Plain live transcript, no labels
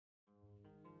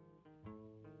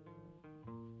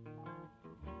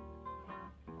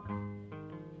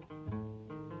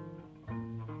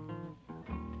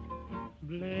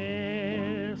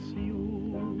bless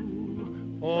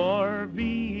you for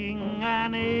being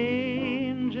an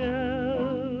angel,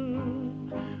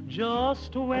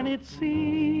 just when it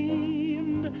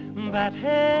seemed that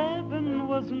heaven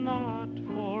was not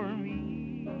for me.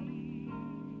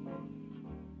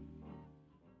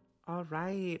 All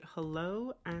right.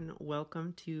 Hello and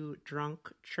welcome to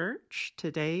Drunk Church.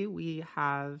 Today we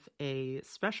have a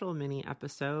special mini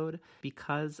episode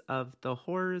because of the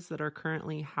horrors that are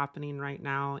currently happening right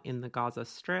now in the Gaza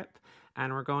Strip.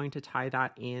 And we're going to tie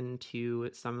that into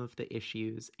some of the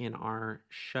issues in our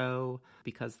show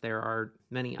because there are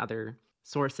many other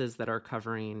sources that are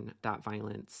covering that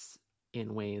violence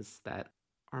in ways that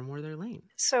are more their lane.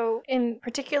 So in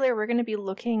particular, we're going to be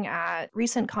looking at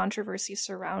recent controversy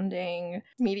surrounding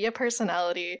media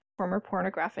personality, former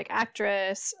pornographic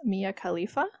actress Mia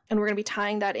Khalifa. And we're going to be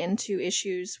tying that into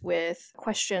issues with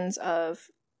questions of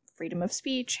freedom of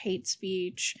speech, hate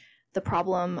speech, the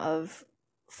problem of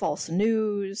false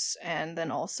news, and then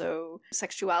also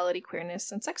sexuality,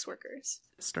 queerness, and sex workers.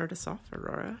 Start us off,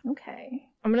 Aurora. Okay.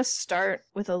 I'm going to start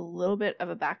with a little bit of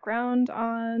a background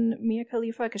on Mia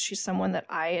Khalifa because she's someone that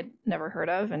I had never heard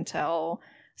of until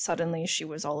suddenly she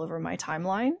was all over my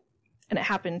timeline. And it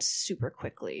happened super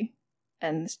quickly.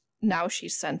 And now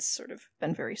she's since sort of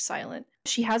been very silent.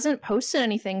 She hasn't posted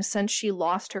anything since she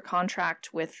lost her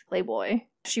contract with Playboy.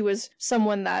 She was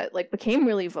someone that became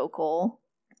really vocal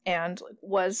and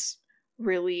was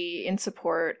really in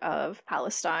support of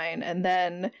Palestine and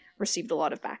then received a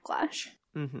lot of backlash.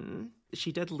 Mm-hmm.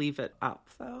 She did leave it up,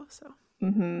 though, so.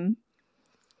 Mm-hmm.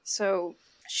 So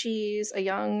she's a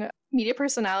young media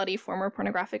personality, former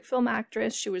pornographic film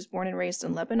actress. She was born and raised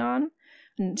in Lebanon,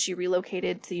 and she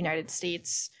relocated to the United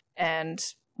States and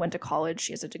went to college.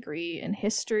 She has a degree in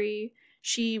history.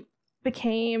 She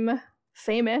became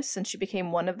famous, and she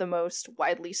became one of the most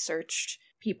widely searched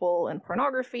people in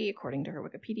pornography, according to her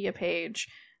Wikipedia page,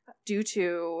 due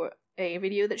to a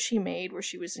video that she made where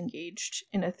she was engaged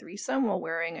in a threesome while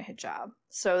wearing a hijab.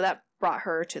 So that brought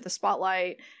her to the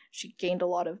spotlight. She gained a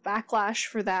lot of backlash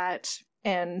for that,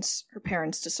 and her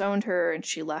parents disowned her, and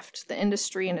she left the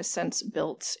industry and has since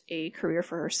built a career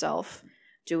for herself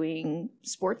doing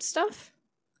sports stuff.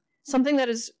 Something that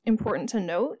is important to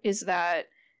note is that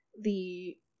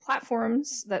the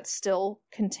platforms that still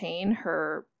contain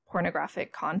her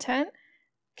pornographic content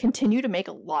continue to make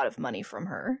a lot of money from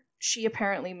her. She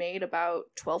apparently made about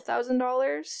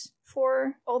 $12,000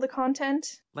 for all the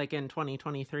content. Like in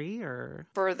 2023 or?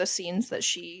 For the scenes that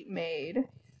she made.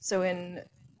 So in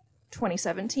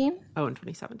 2017. Oh, in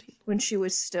 2017. When she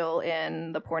was still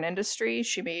in the porn industry,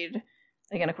 she made,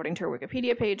 again, according to her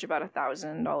Wikipedia page, about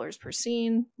 $1,000 per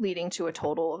scene, leading to a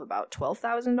total of about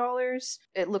 $12,000.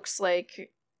 It looks like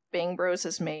Bang Bros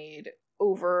has made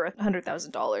over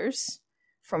 $100,000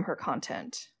 from her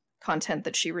content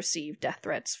that she received death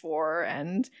threats for,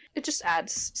 and it just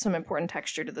adds some important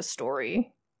texture to the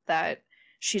story that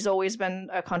she's always been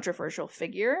a controversial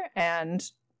figure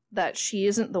and that she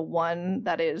isn't the one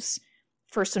that is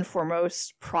first and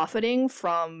foremost profiting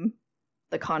from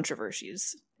the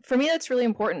controversies. For me, that's really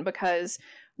important because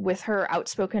with her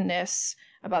outspokenness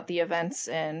about the events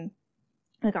in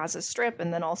the Gaza Strip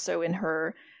and then also in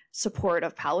her support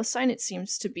of Palestine, it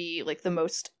seems to be the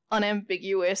most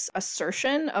unambiguous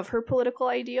assertion of her political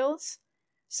ideals.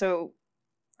 So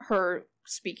her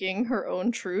speaking her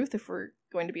own truth, if we're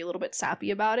going to be a little bit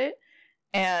sappy about it,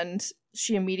 and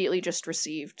she immediately just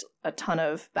received a ton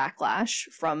of backlash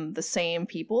from the same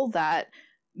people that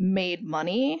made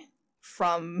money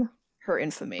from her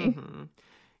infamy. Mm-hmm.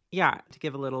 Yeah, to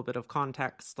give a little bit of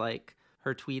context,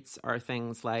 her tweets are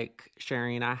things like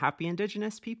sharing a Happy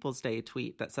Indigenous Peoples Day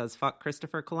tweet that says, "Fuck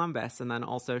Christopher Columbus," and then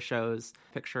also shows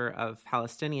a picture of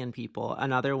Palestinian people.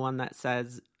 Another one that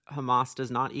says, "Hamas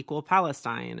does not equal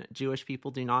Palestine. Jewish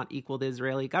people do not equal the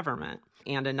Israeli government."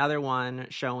 And another one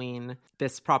showing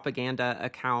this propaganda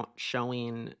account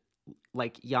showing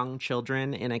young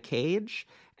children in a cage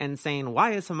and saying,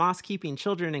 "Why is Hamas keeping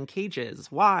children in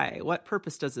cages? Why? What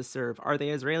purpose does this serve? Are they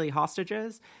Israeli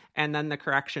hostages?" And then the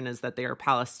correction is that they are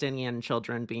Palestinian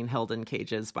children being held in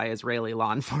cages by Israeli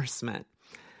law enforcement.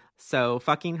 So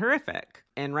fucking horrific.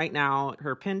 And right now,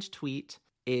 her pinned tweet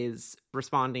is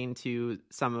responding to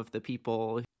some of the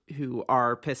people who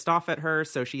are pissed off at her.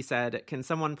 So she said, "Can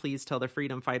someone please tell the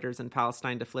freedom fighters in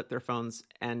Palestine to flip their phones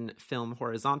and film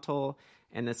horizontal?"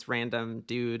 And this random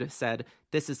dude said,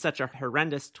 "This is such a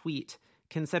horrendous tweet.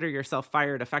 Consider yourself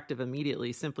fired, effective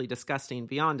immediately, simply disgusting,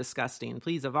 beyond disgusting.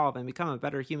 Please evolve and become a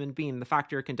better human being. The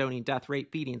fact you're condoning death,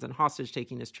 rape, beatings, and hostage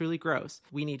taking is truly gross.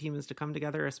 We need humans to come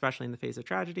together, especially in the face of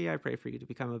tragedy. I pray for you to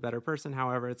become a better person.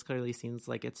 However, it clearly seems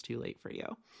like it's too late for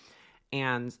you."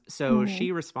 And so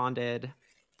she responded,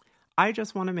 I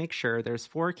just want to make sure there's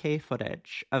 4K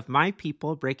footage of my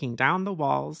people breaking down the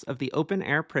walls of the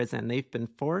open-air prison they've been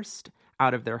forced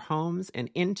out of their homes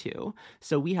and into,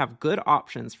 so we have good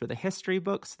options for the history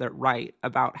books that write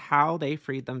about how they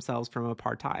freed themselves from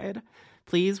apartheid.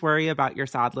 Please worry about your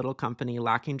sad little company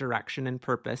lacking direction and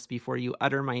purpose before you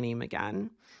utter my name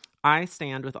again. I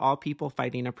stand with all people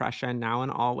fighting oppression now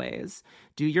and always.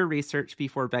 Do your research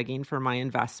before begging for my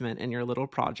investment in your little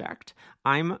project.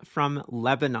 I'm from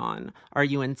Lebanon. Are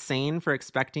you insane for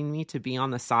expecting me to be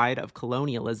on the side of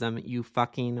colonialism, you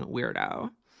fucking weirdo?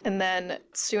 And then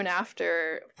soon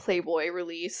after, Playboy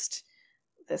released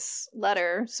this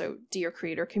letter. So, dear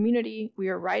creator community, we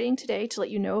are writing today to let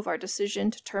you know of our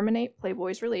decision to terminate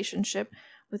Playboy's relationship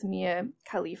with Mia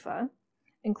Khalifa,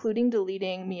 including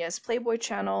deleting Mia's Playboy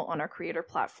channel on our creator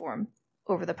platform.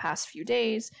 Over the past few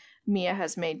days, Mia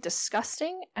has made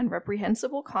disgusting and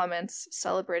reprehensible comments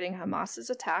celebrating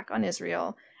Hamas's attack on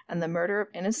Israel and the murder of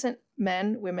innocent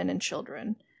men, women, and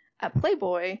children. At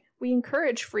Playboy, we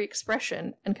encourage free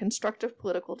expression and constructive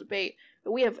political debate,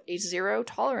 but we have a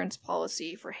zero-tolerance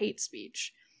policy for hate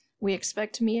speech. We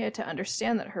expect Mia to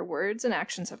understand that her words and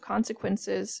actions have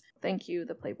consequences. Thank you,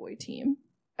 the Playboy team.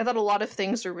 I thought a lot of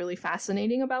things were really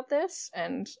fascinating about this,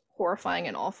 and horrifying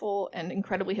and awful, and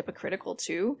incredibly hypocritical,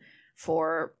 too,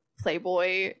 for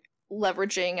Playboy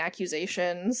leveraging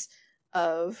accusations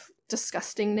of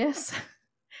disgustingness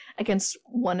against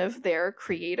one of their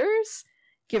creators,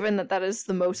 given that that is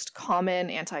the most common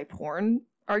anti-porn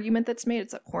argument that's made.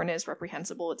 It's that porn is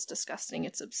reprehensible, it's disgusting,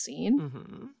 it's obscene.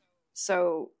 Mm-hmm.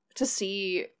 So to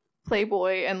see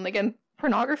Playboy, and again,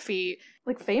 pornography,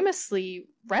 like, famously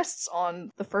rests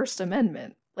on the First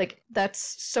Amendment. Like, that's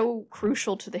so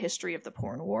crucial to the history of the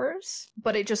porn wars.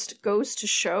 But it just goes to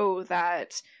show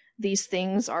that these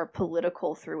things are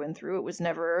political through and through. It was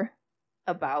never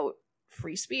about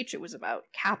free speech. It was about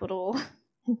capital.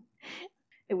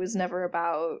 It was never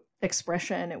about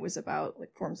expression. It was about,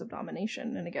 like, forms of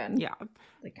domination. And again,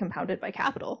 like, compounded by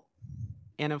capital.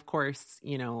 And of course,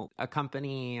 you know, a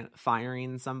company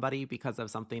firing somebody because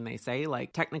of something they say,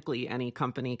 like, technically any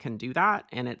company can do that.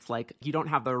 And it's like, you don't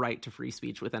have the right to free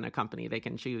speech within a company. They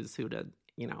can choose who to,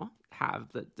 you know, have,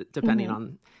 depending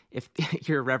on if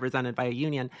you're represented by a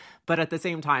union. But at the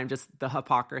same time, just the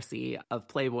hypocrisy of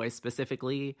Playboy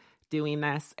specifically doing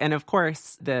this. And of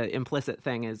course, the implicit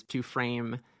thing is to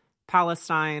frame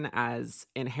Palestine as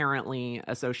inherently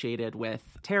associated with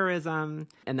terrorism,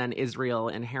 and then Israel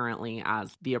inherently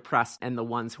as the oppressed and the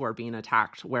ones who are being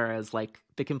attacked, whereas, like,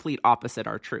 the complete opposite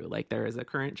are true. Like, there is a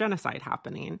current genocide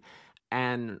happening.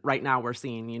 And right now we're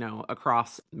seeing, you know,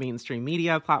 across mainstream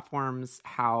media platforms,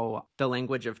 how the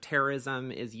language of terrorism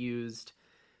is used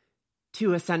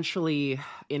to essentially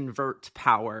invert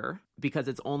power, because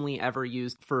it's only ever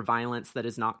used for violence that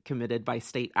is not committed by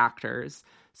state actors.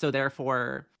 So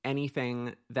therefore,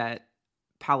 anything that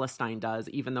Palestine does,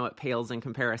 even though it pales in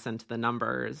comparison to the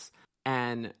numbers,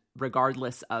 and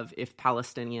regardless of if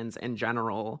Palestinians in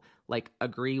general, like,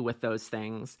 agree with those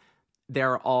things,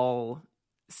 they're all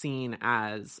seen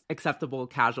as acceptable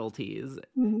casualties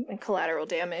and collateral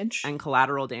damage, and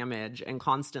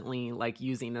constantly, like,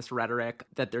 using this rhetoric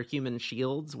that they're human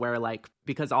shields, where, like,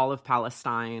 because all of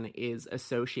Palestine is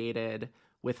associated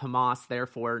with Hamas,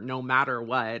 therefore, no matter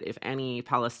what, if any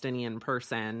Palestinian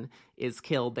person is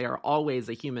killed, they are always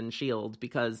a human shield,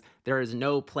 because there is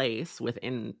no place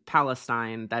within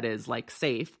Palestine that is, like,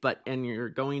 safe, and you're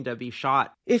going to be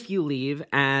shot if you leave.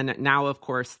 And now, of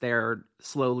course, they're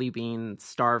slowly being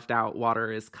starved out.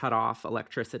 Water is cut off,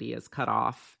 electricity is cut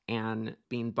off, and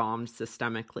being bombed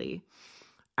systemically.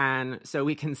 And so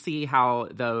we can see how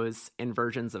those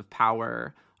inversions of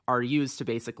power are used to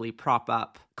basically prop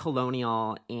up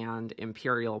colonial and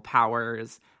imperial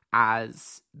powers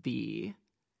as the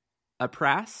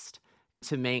oppressed,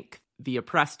 to make the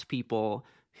oppressed people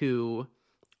who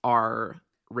are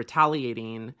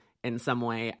retaliating in some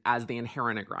way as the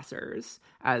inherent aggressors,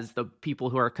 as the people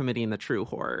who are committing the true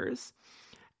horrors.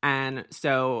 And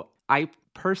so I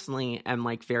personally am,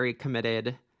 like, very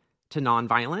committed to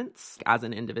nonviolence as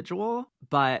an individual,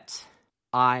 but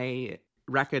I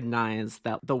recognize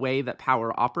that the way that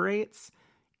power operates,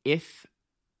 if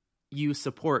you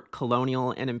support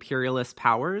colonial and imperialist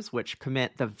powers, which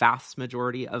commit the vast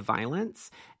majority of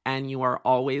violence, and you are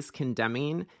always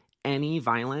condemning any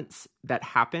violence that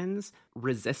happens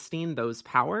resisting those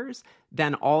powers,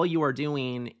 then all you are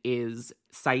doing is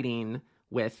siding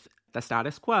with the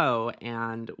status quo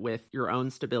and with your own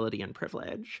stability and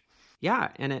privilege. Yeah,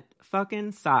 and it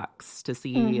fucking sucks to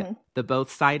see the both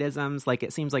sidisms. Like,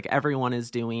 it seems like everyone is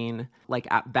doing, like,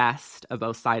 at best, a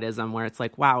both sidism where it's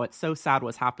like, wow, it's so sad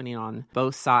what's happening on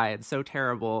both sides, so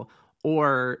terrible,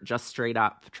 or just straight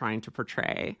up trying to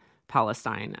portray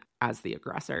Palestine as the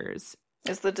aggressors.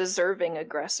 As the deserving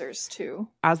aggressors, too.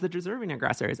 As the deserving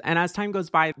aggressors. And as time goes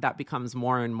by, that becomes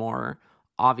more and more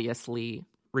obviously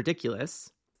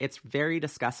ridiculous. It's very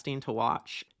disgusting to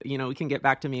watch. You know, we can get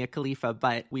back to Mia Khalifa,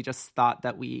 but we just thought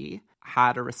that we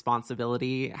had a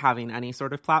responsibility, having any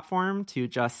sort of platform, to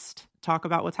just talk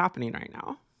about what's happening right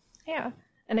now. Yeah.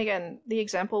 And again, the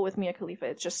example with Mia Khalifa,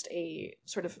 it's just a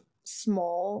sort of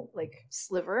small, like,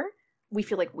 sliver we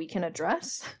feel like we can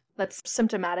address that's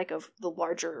symptomatic of the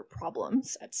larger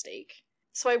problems at stake.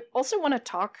 So I also want to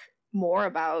talk more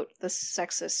about the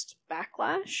sexist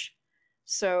backlash.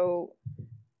 So,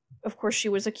 of course, she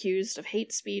was accused of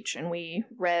hate speech, and we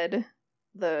read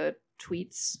the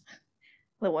tweets,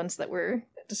 the ones that were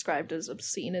described as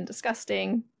obscene and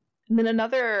disgusting. And then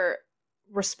another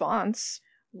response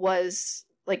was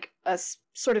like a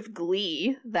sort of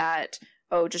glee that,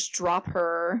 oh, just drop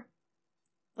her,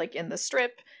 like, in the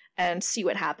strip and see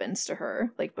what happens to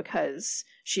her, like, because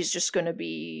she's just going to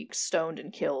be stoned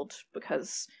and killed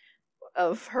because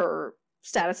of her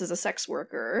status as a sex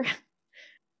worker.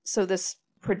 So this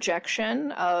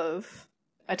projection of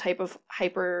a type of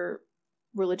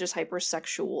hyper-religious,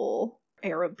 hypersexual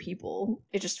Arab people,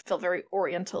 it just felt very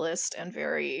Orientalist and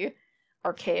very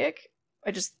archaic.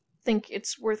 I just think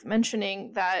it's worth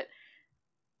mentioning that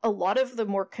a lot of the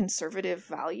more conservative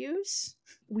values,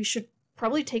 we should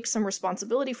probably take some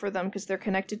responsibility for them because they're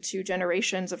connected to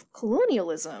generations of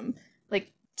colonialism.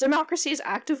 Like, democracy is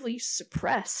actively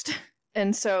suppressed.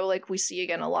 And so, like, we see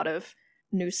again a lot of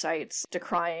news sites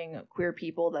decrying queer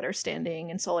people that are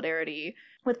standing in solidarity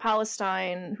with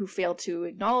Palestine, who fail to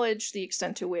acknowledge the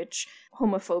extent to which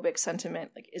homophobic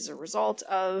sentiment, like, is a result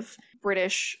of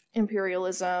British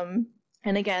imperialism.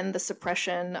 And again, the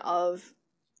suppression of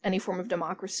any form of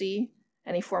democracy,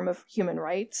 any form of human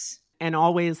rights. And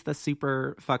always the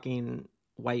super fucking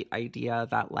white idea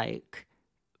that, like,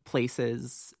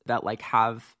 places that, like,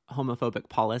 have homophobic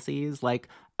policies, like,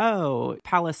 oh,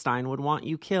 Palestine would want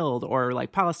you killed, or,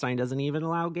 like, Palestine doesn't even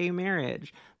allow gay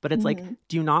marriage. But it's like,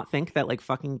 do you not think that, like,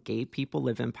 fucking gay people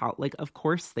live in like, of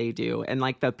course they do. And,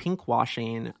 like, the pink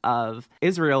washing of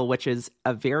Israel, which is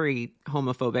a very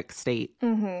homophobic state,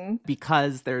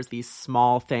 because there's these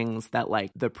small things that,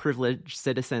 like, the privileged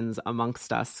citizens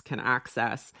amongst us can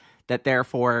access, that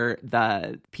therefore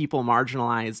the people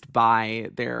marginalized by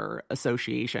their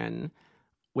association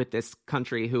with this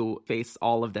country who face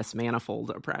all of this manifold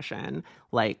oppression,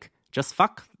 like, just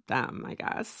fuck them, I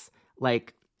guess.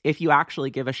 Like, if you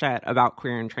actually give a shit about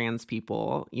queer and trans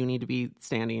people, you need to be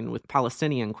standing with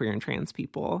Palestinian queer and trans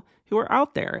people who are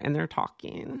out there and they're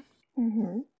talking.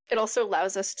 It also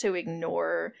allows us to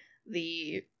ignore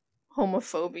the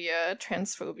homophobia,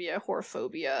 transphobia,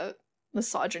 whorephobia,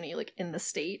 misogyny, like, in the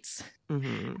States,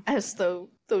 as though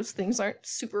those things aren't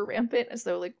super rampant, as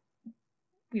though, like,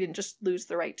 we didn't just lose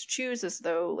the right to choose, as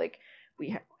though, like,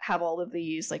 we have all of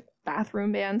these, like,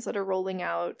 bathroom bans that are rolling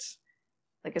out,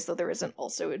 like, as though there isn't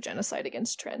also a genocide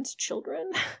against trans children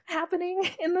happening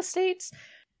in the States.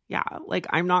 Yeah, like,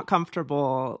 I'm not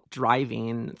comfortable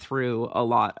driving through a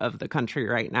lot of the country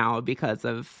right now because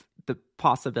of the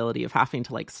possibility of having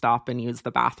to, like, stop and use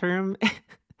the bathroom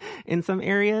in some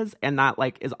areas. And that,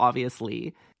 like, is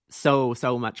obviously so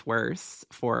much worse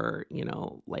for, you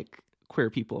know, like, queer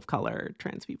people of color,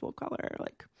 trans people of color.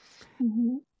 Like,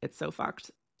 it's so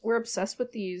fucked. We're obsessed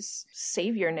with these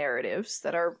savior narratives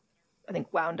that are, I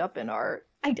think, wound up in our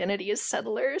identity as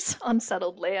settlers on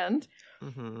settled land.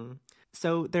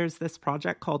 So there's this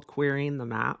project called Queering the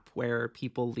Map, where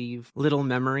people leave little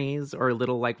memories or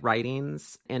little, like,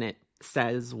 writings, and it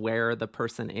says where the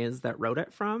person is that wrote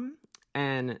it from.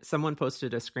 And someone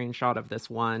posted a screenshot of this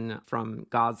one from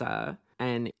Gaza,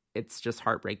 and it's just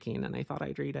heartbreaking, and I thought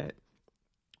I'd read it.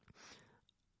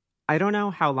 I don't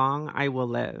know how long I will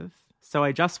live, so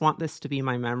I just want this to be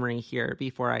my memory here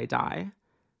before I die.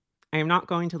 I am not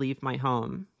going to leave my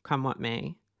home, come what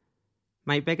may.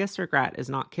 My biggest regret is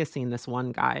not kissing this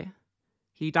one guy.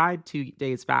 He died 2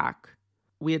 days back.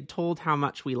 We had told how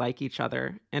much we like each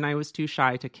other, and I was too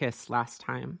shy to kiss last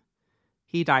time.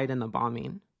 He died in the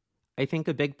bombing. I think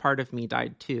a big part of me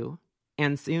died too.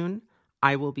 And soon,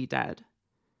 I will be dead.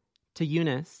 To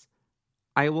Eunice,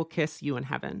 I will kiss you in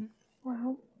heaven.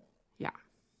 Wow. Yeah.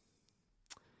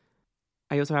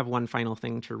 I also have one final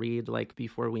thing to read, like,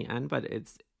 before we end, but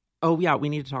it's... Oh, yeah, we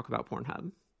need to talk about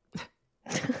Pornhub.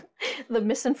 the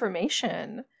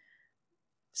misinformation.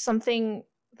 Something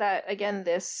that, again,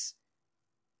 this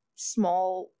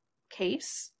small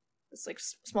case, this like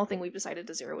small thing we've decided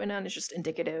to zero in on is just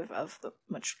indicative of the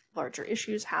much larger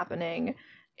issues happening,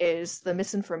 is the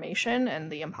misinformation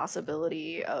and the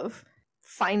impossibility of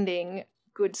finding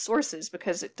good sources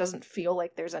because it doesn't feel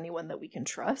like there's anyone that we can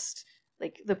trust.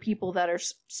 Like, the people that are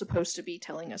supposed to be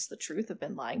telling us the truth have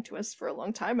been lying to us for a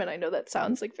long time, and I know that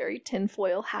sounds like very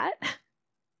tinfoil hat.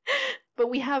 But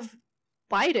we have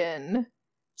Biden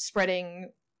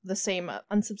spreading the same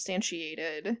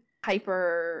unsubstantiated,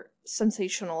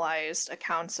 hyper-sensationalized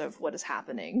accounts of what is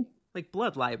happening. Like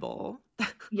blood libel.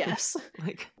 Yes.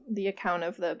 Like the account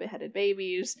of the beheaded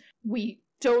babies. We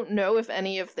don't know if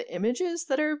any of the images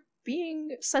that are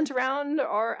being sent around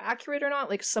are accurate or not.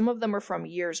 Like, some of them are from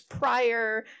years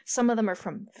prior. Some of them are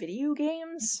from video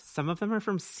games. some of them are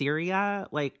from Syria.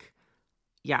 Like,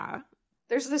 yeah.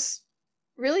 There's this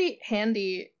really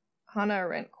handy Hannah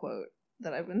Arendt quote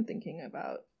that I've been thinking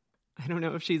about. I don't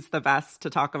know if she's the best to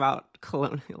talk about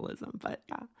colonialism, but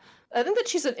yeah. I think that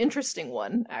she's an interesting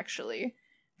one, actually.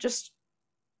 Just,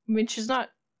 I mean, she's not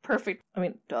perfect. I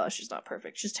mean, duh, she's not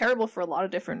perfect. She's terrible for a lot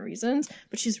of different reasons,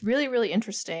 but she's really, really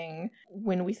interesting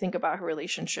when we think about her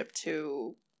relationship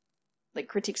to, like,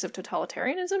 critiques of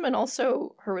totalitarianism and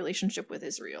also her relationship with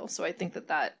Israel. So I think that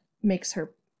that makes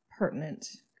her pertinent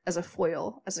as a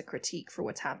foil, as a critique for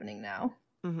what's happening now.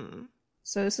 Mm-hmm.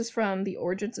 So this is from The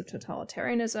Origins of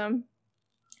Totalitarianism.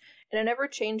 In an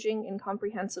ever-changing,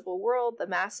 incomprehensible world, the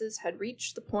masses had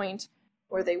reached the point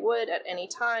where they would, at any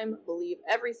time, believe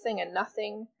everything and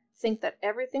nothing, think that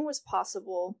everything was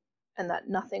possible, and that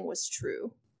nothing was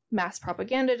true. Mass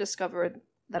propaganda discovered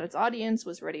that its audience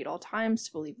was ready at all times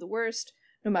to believe the worst,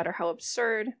 no matter how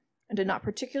absurd, and did not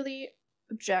particularly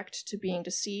object to being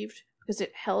deceived, because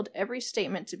it held every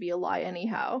statement to be a lie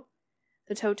anyhow.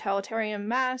 The totalitarian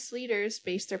mass leaders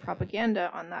based their propaganda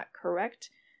on that correct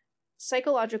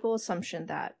psychological assumption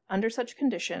that, under such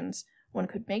conditions, one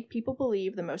could make people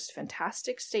believe the most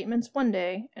fantastic statements one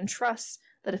day and trust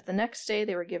that if the next day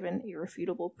they were given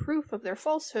irrefutable proof of their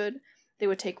falsehood, they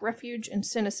would take refuge in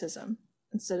cynicism.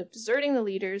 Instead of deserting the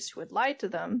leaders who had lied to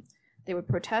them, they would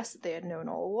protest that they had known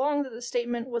all along that the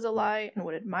statement was a lie and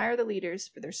would admire the leaders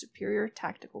for their superior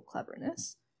tactical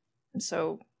cleverness. And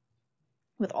so,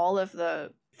 with all of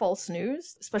the false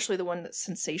news, especially the one that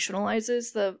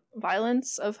sensationalizes the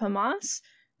violence of Hamas,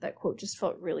 that quote just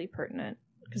felt really pertinent,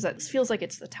 because that feels like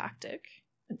it's the tactic,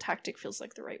 and tactic feels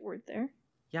like the right word there.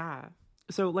 Yeah.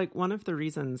 So, like, one of the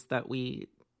reasons that we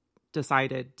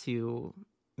decided to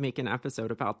make an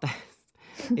episode about this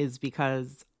is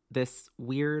because this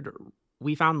weird,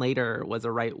 we found later was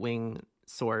a right-wing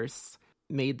source,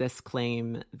 made this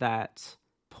claim that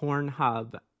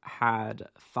Pornhub had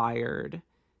fired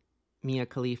Mia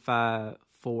Khalifa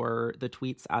for the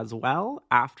tweets as well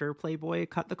after Playboy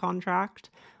cut the contract.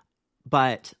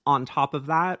 But on top of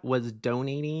that was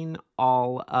donating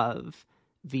all of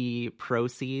the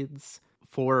proceeds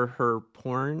for her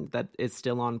porn that is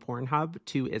still on Pornhub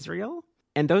to Israel.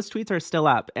 And those tweets are still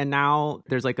up. And now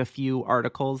there's like a few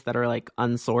articles that are like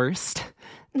unsourced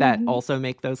that also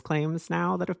make those claims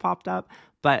now that have popped up.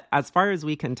 But as far as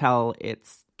we can tell,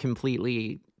 it's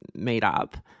completely made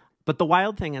up. But the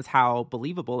wild thing is how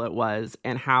believable it was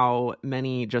and how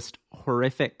many just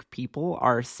horrific people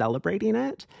are celebrating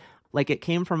it. Like, it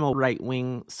came from a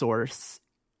right-wing source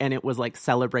and it was like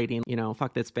celebrating, you know,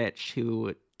 fuck this bitch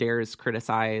who dares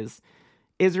criticize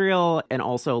Israel, and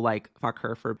also like fuck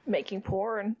her for making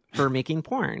porn.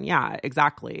 Yeah,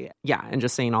 exactly. Yeah, and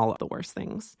just saying all of the worst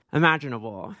things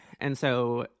imaginable. And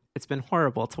so it's been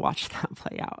horrible to watch that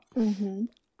play out.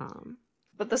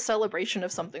 But the celebration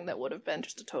of something that would have been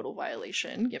just a total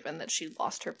violation, given that she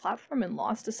lost her platform and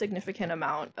lost a significant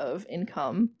amount of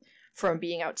income from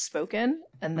being outspoken,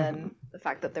 and then the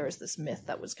fact that there was this myth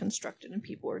that was constructed and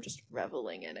people were just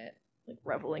reveling in it. Like,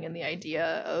 reveling in the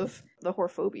idea of the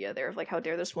whorephobia there, of like, how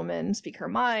dare this woman speak her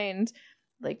mind,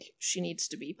 like, she needs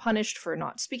to be punished for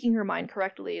not speaking her mind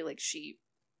correctly, like, she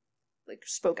like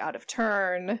spoke out of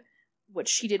turn, what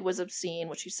she did was obscene,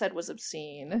 what she said was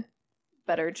obscene,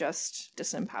 better just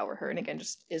disempower her. And again,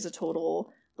 just is a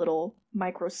total little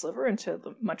micro sliver into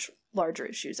the much larger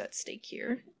issues at stake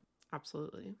here.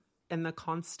 Absolutely. And the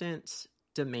constant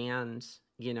demand,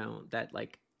 you know, that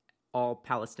like all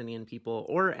Palestinian people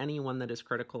or anyone that is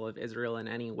critical of Israel in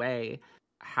any way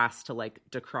has to like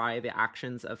decry the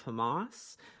actions of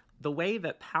Hamas. The way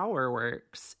that power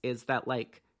works is that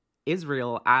like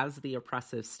Israel, as the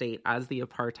oppressive state, as the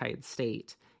apartheid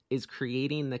state, is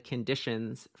creating the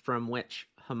conditions from which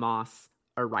Hamas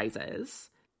arises.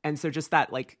 And so just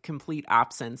that like complete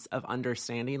absence of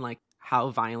understanding like how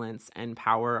violence and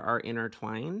power are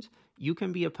intertwined. You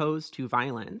can be opposed to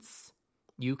violence.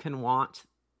 You can want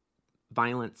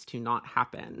violence to not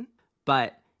happen.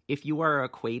 But if you are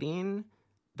equating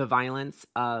the violence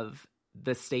of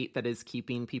the state that is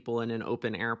keeping people in an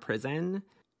open air prison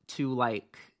to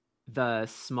like the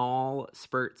small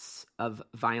spurts of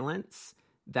violence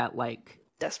that like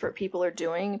desperate people are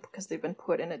doing because they've been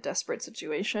put in a desperate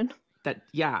situation.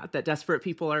 That desperate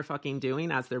people are fucking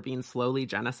doing as they're being slowly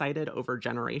genocided over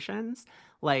generations.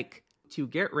 Like, to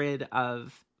get rid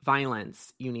of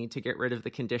violence, you need to get rid of the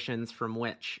conditions from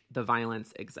which the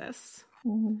violence exists.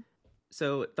 Mm-hmm.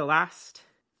 So the last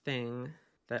thing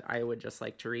that I would just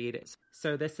like to read is,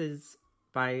 so this is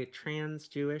by trans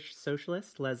Jewish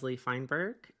socialist Leslie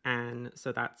Feinberg, and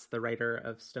so that's the writer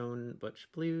of Stone Butch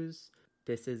Blues.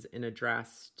 This is an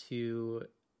address to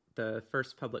the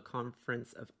first public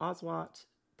conference of Oswat,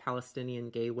 Palestinian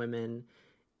gay women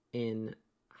in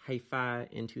Haifa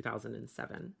in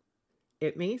 2007.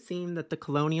 It may seem that the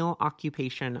colonial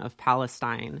occupation of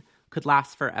Palestine could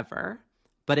last forever,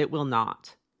 but it will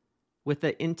not. With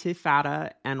the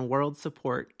Intifada and world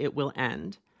support, it will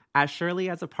end, as surely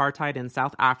as apartheid in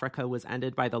South Africa was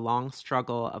ended by the long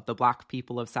struggle of the Black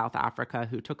people of South Africa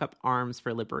who took up arms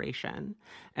for liberation,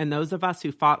 and those of us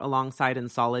who fought alongside in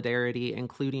solidarity,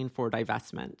 including for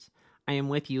divestment. I am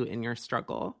with you in your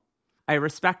struggle. I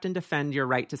respect and defend your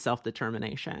right to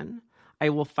self-determination. I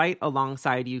will fight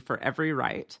alongside you for every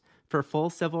right, for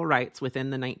full civil rights within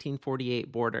the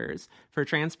 1948 borders, for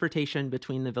transportation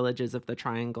between the villages of the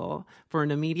Triangle, for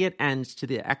an immediate end to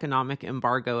the economic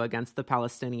embargo against the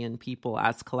Palestinian people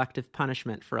as collective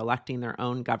punishment for electing their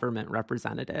own government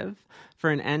representative,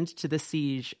 for an end to the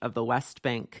siege of the West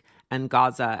Bank and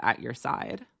Gaza at your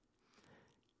side.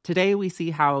 Today we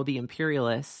see how the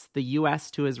imperialists, the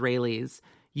U.S. to Israelis,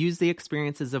 use the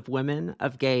experiences of women,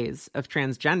 of gays, of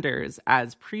transgenders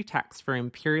as pretext for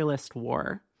imperialist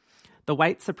war. The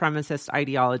white supremacist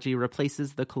ideology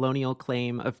replaces the colonial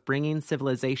claim of bringing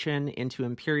civilization into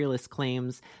imperialist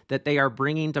claims that they are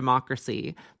bringing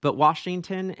democracy, but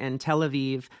Washington and Tel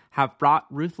Aviv have brought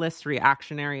ruthless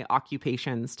reactionary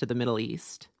occupations to the Middle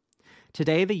East.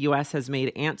 Today, the U.S. has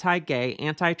made anti-gay,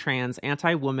 anti-trans,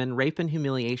 anti-woman rape and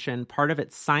humiliation part of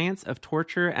its science of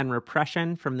torture and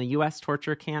repression, from the U.S.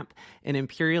 torture camp in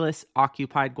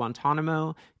imperialist-occupied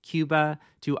Guantanamo, Cuba,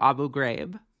 to Abu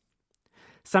Ghraib.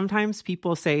 Sometimes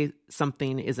people say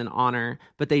something is an honor,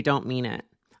 but they don't mean it.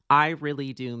 I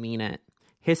really do mean it.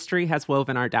 History has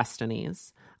woven our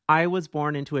destinies. I was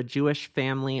born into a Jewish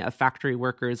family of factory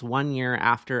workers 1 year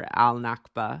after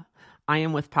Al-Nakba. I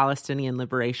am with Palestinian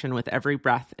liberation with every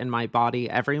breath in my body,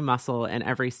 every muscle, and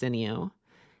every sinew.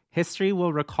 History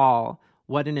will recall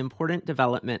what an important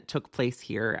development took place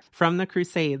here. From the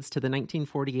Crusades to the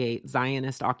 1948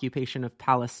 Zionist occupation of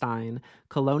Palestine,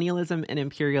 colonialism and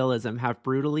imperialism have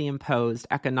brutally imposed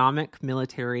economic,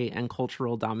 military, and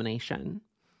cultural domination.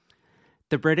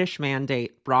 The British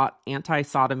Mandate brought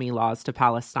anti-sodomy laws to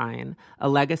Palestine, a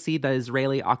legacy the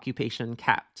Israeli occupation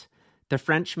kept. The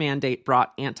French Mandate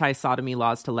brought anti-sodomy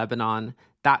laws to Lebanon.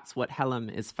 That's what Helm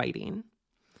is fighting.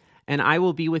 And I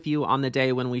will be with you on the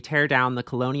day when we tear down the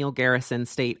colonial garrison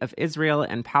state of Israel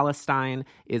and Palestine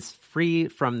is free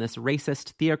from this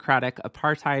racist, theocratic,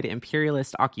 apartheid,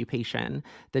 imperialist occupation.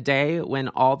 The day when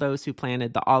all those who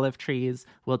planted the olive trees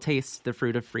will taste the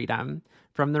fruit of freedom.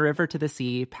 From the river to the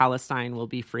sea, Palestine will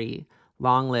be free.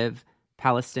 Long live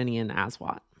Palestinian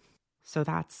Aswat. So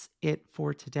that's it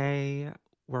for today.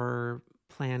 We're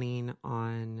planning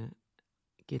on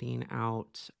getting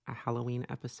out a Halloween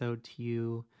episode to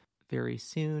you very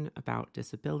soon about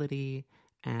disability,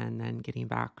 and then getting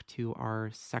back to our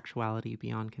Sexuality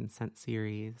Beyond Consent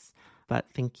series. But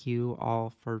thank you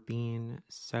all for being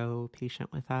so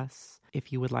patient with us.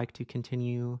 If you would like to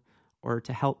continue or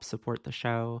to help support the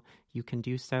show, you can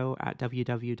do so at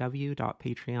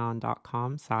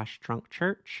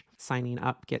www.patreon.com/drunkchurch. Signing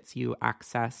up gets you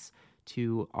access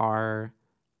to our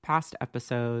past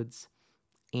episodes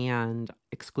and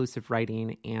exclusive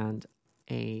writing and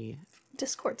a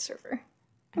Discord server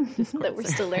that we're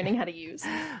still learning how to use.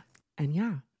 And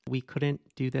yeah, we couldn't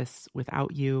do this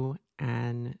without you.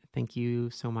 And thank you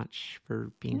so much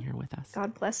for being here with us.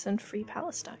 God bless and free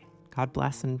Palestine. God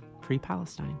bless and free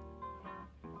Palestine.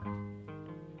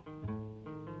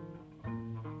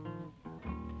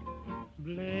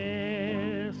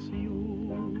 Bless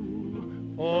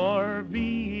you for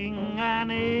being an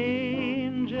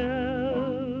angel,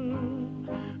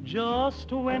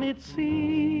 just when it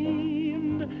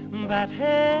seemed that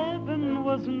heaven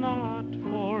was not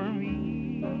for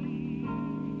me.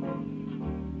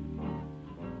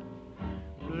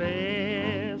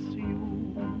 Bless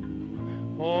you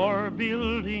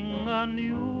building a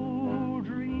new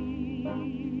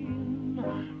dream.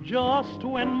 Just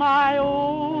when my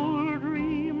old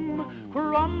dream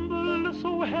crumbled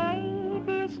so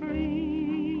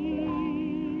helplessly,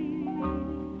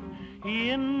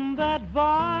 in that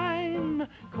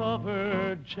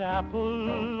vine-covered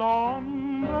chapel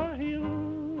on the hill,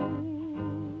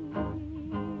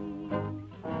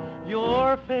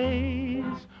 your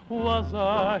face was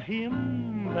a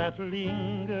hymn that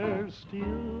lingers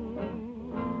still.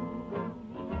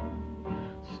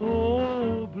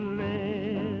 So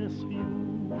bless you,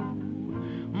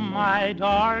 my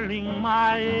darling,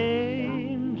 my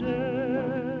angel.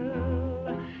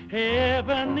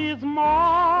 Heaven is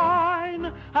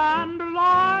mine and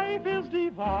life is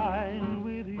divine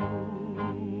with you.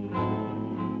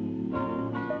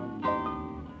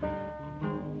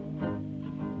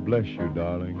 Bless you,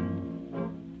 darling,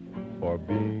 for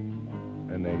being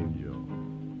an angel.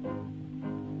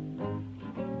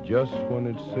 Just when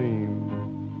it seemed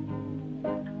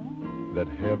that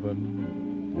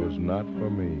heaven was not for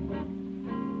me.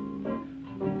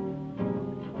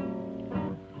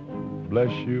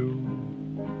 Bless you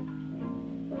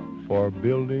for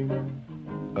building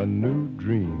a new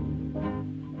dream.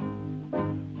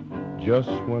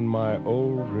 Just when my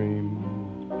old dream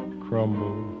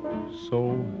crumbled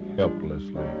so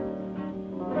helplessly.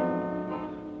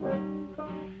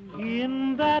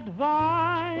 In that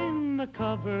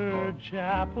vine-covered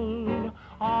chapel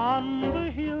on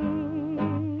the hill,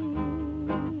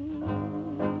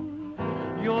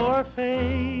 your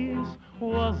face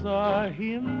was a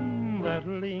hymn that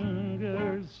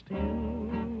lingers still.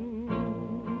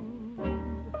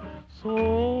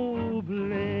 So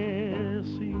bless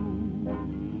you,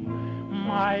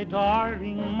 my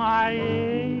darling, my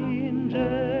angel.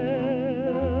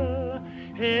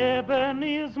 Heaven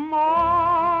is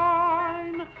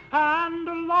mine